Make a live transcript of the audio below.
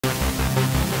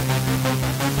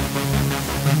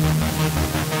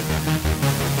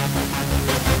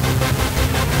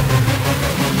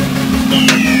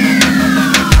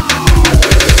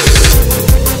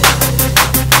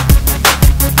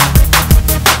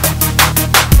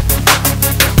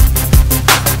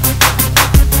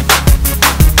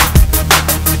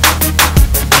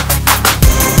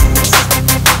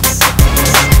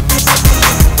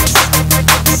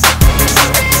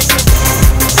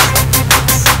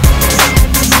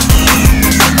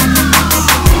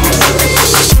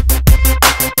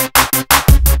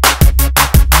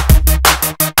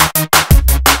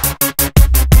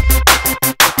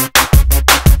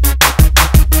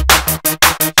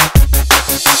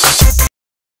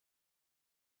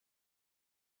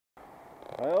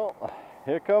Well,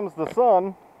 here comes the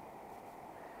sun.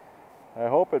 I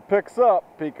hope it picks up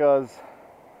because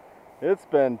it's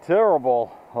been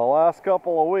terrible the last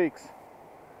couple of weeks.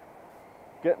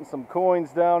 Getting some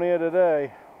coins down here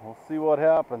today. We'll see what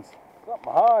happens.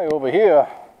 Something high over here.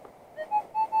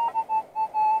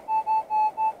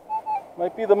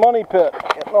 Might be the money pit.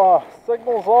 Getting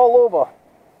signals all over.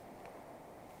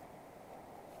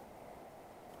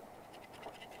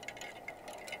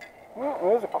 Well,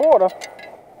 there's a quarter.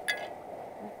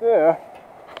 Right there.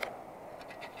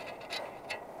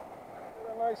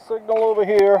 Got a nice signal over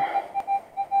here.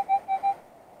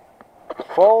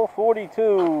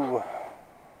 1242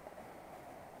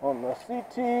 on the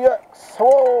CTX.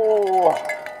 Whoa!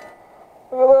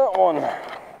 Look at that one.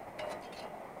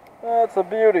 That's a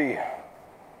beauty.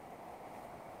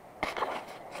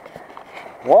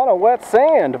 A lot of wet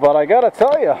sand, but I gotta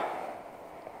tell you,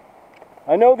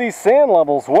 I know these sand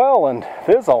levels well, and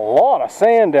there's a lot of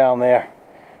sand down there.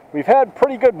 We've had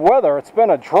pretty good weather. It's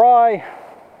been a dry,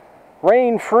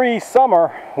 rain-free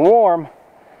summer, warm,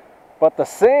 but the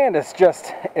sand is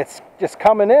it's just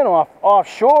coming in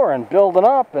offshore and building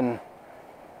up, and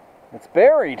it's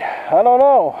buried. I don't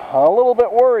know. I'm a little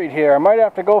bit worried here. I might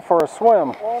have to go for a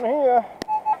swim. On here,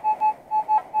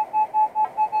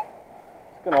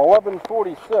 it's got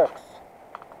 1146.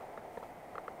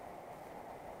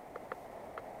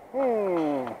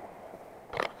 Use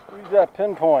that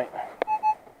pinpoint.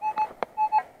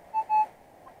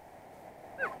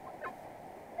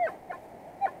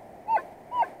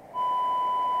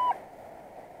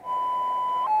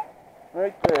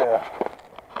 Right there.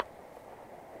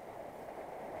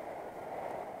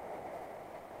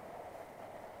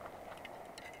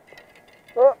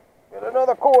 Oh, get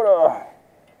another quarter.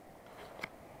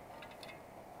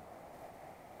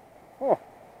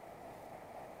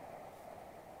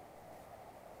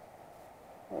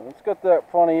 It's got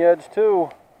that funny edge too.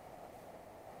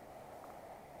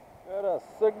 Got a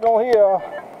signal here.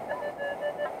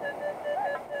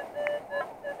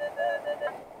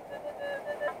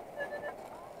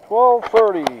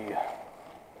 $12.30.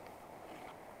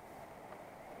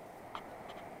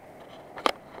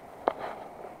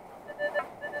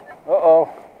 Uh-oh.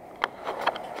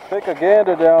 Take a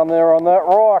gander down there on that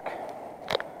rock.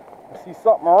 I see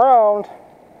something around.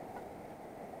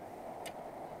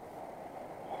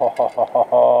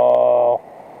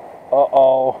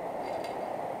 Uh-oh.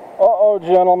 Uh-oh,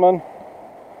 gentlemen.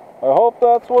 I hope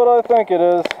that's what I think it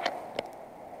is.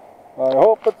 I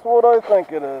hope it's what I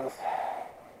think it is.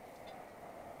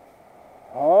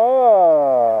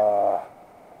 Ah.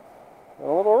 Got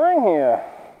a little ring here.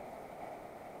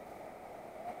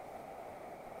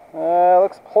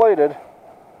 Looks plated.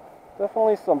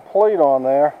 Definitely some plate on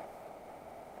there.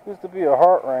 Seems to be a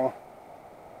heart ring.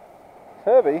 It's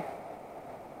heavy.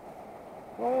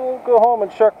 We'll go home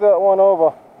and check that one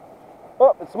over.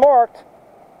 Oh, it's marked.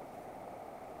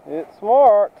 It's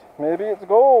marked. Maybe it's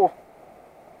gold.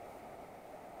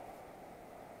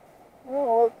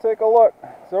 Well, let's take a look.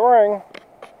 It's a ring.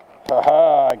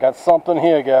 Haha, I got something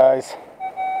here, guys.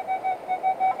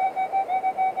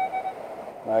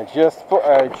 I just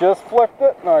flicked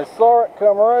it and I saw it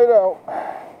come right out.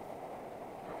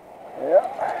 Yeah.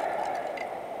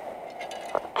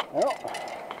 Well,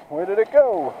 where did it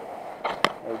go?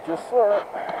 I just saw it.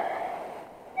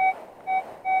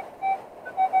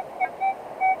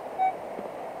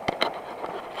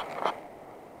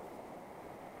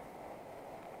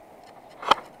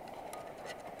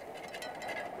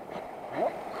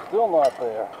 Nope, still not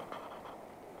there.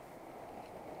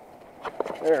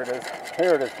 There it is.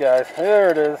 There it is, guys. There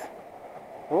it is.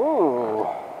 Ooh.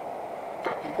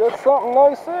 You got something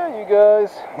nice there, you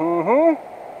guys.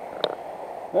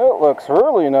 That looks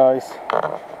really nice.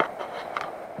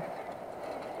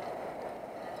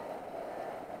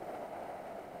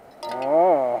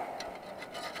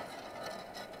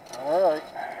 Alright.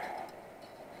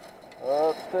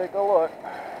 Let's take a look.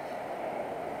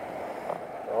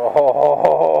 Oh,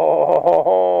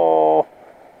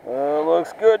 that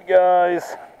looks good,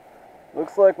 guys.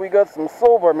 Looks like we got some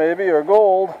silver maybe, or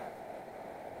gold.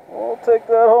 We'll take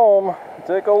that home and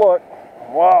take a look.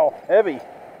 Wow, heavy.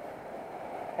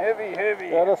 Heavy, heavy.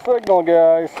 Got a signal,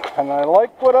 guys, and I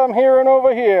like what I'm hearing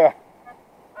over here.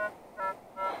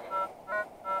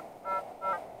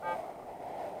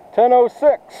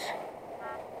 10:06.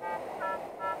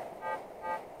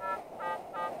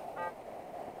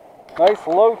 Nice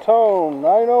low tone,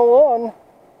 901.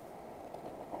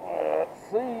 Let's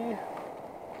see.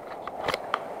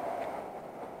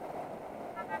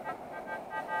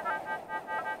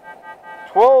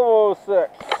 $12.06.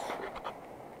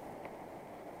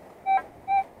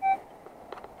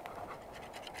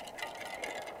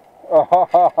 Ah ha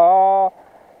ha ha.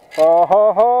 Ah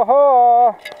ha ha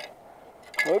ha.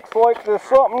 Looks like there's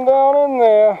something down in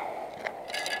there.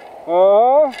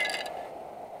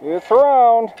 It's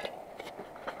round.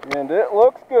 And it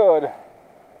looks good.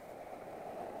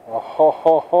 Oh ho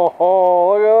ho ho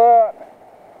ho. Look at that.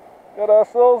 Got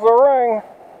ourselves a ring.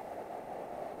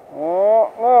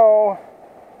 Oh no.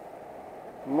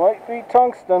 Might be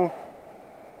tungsten.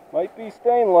 Might be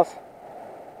stainless.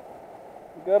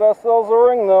 We got ourselves a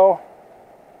ring though.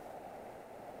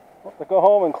 We'll have to go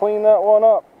home and clean that one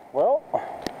up. Well,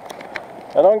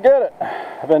 I don't get it.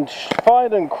 I've been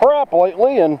finding crap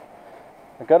lately and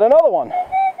I got another one.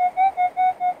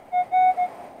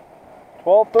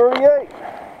 12:38.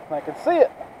 I can see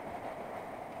it.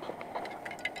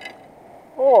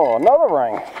 Oh, another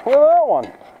ring. Look at that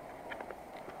one.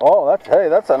 Oh,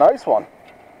 that's a nice one.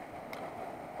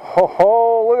 Ho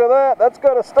ho, look at that. That's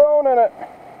got a stone in it.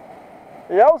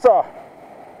 Yowza.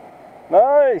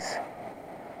 Nice.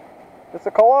 It's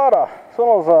a colada. It's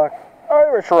one of those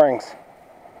Irish rings.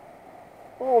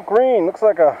 A little green. Looks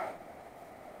like a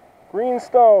green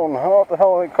stone. I don't know what the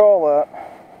hell they call that.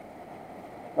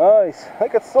 Nice. I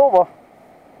think it's silver.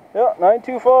 Yeah,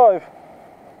 925.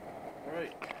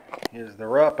 Alright. Here's the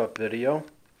wrap-up video.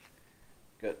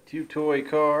 Got 2 toy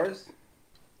cars.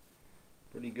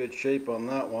 Pretty good shape on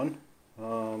that one.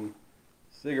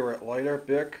 Cigarette lighter,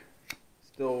 Bic.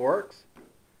 Still works.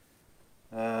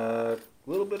 A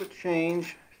little bit of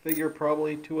change. Figure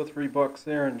probably $2 or $3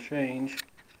 there in change.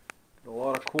 Got a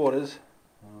lot of quarters.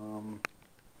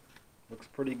 Looks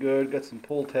pretty good. Got some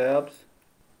pull tabs.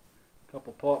 A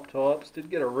couple pop tops. Did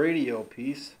get a radio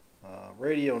piece.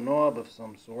 Radio knob of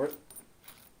some sort.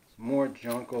 Some more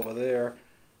junk over there.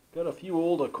 Got a few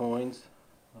older coins.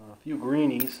 A few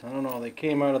greenies. I don't know. They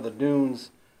came out of the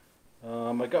dunes.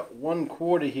 I got 1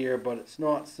 quarter here, but it's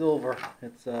not silver.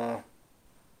 It's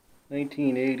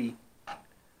 1980.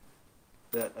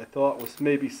 That I thought was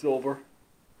maybe silver,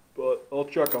 but I'll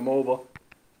check them over.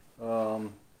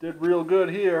 Did real good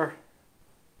here.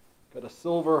 Got a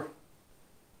silver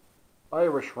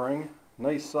Irish ring,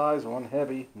 nice size one,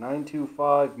 heavy,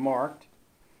 925 marked.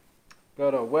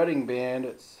 Got a wedding band.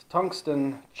 It's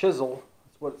tungsten chisel.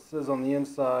 That's what it says on the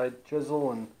inside.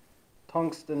 Chisel and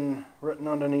tungsten written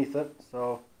underneath it.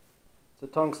 So it's a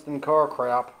tungsten car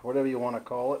crap, whatever you want to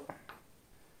call it.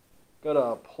 Got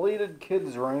a plated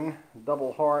kids ring,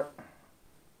 double heart.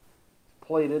 It's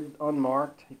plated,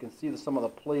 unmarked. You can see some of the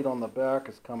plate on the back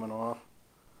is coming off.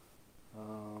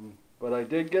 But I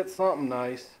did get something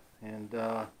nice, and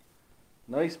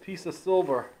nice piece of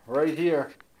silver right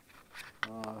here.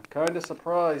 Kind of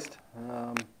surprised.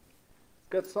 It's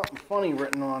got something funny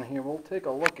written on here. We'll take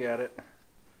a look at it. It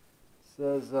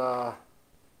says,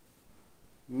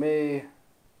 may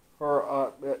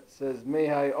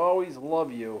I always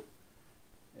love you.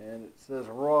 And it says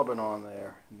Robin on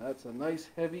there. And that's a nice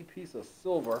heavy piece of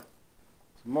silver.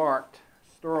 It's marked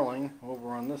sterling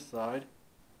over on this side.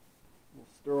 Little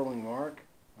sterling mark.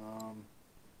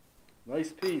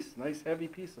 Nice piece. Nice heavy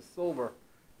piece of silver.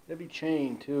 Heavy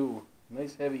chain too.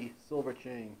 Nice heavy silver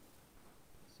chain.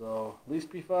 So at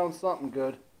least we found something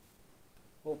good.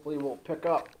 Hopefully we'll pick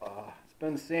up. It's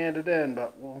been sanded in,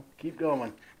 but we'll keep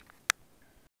going.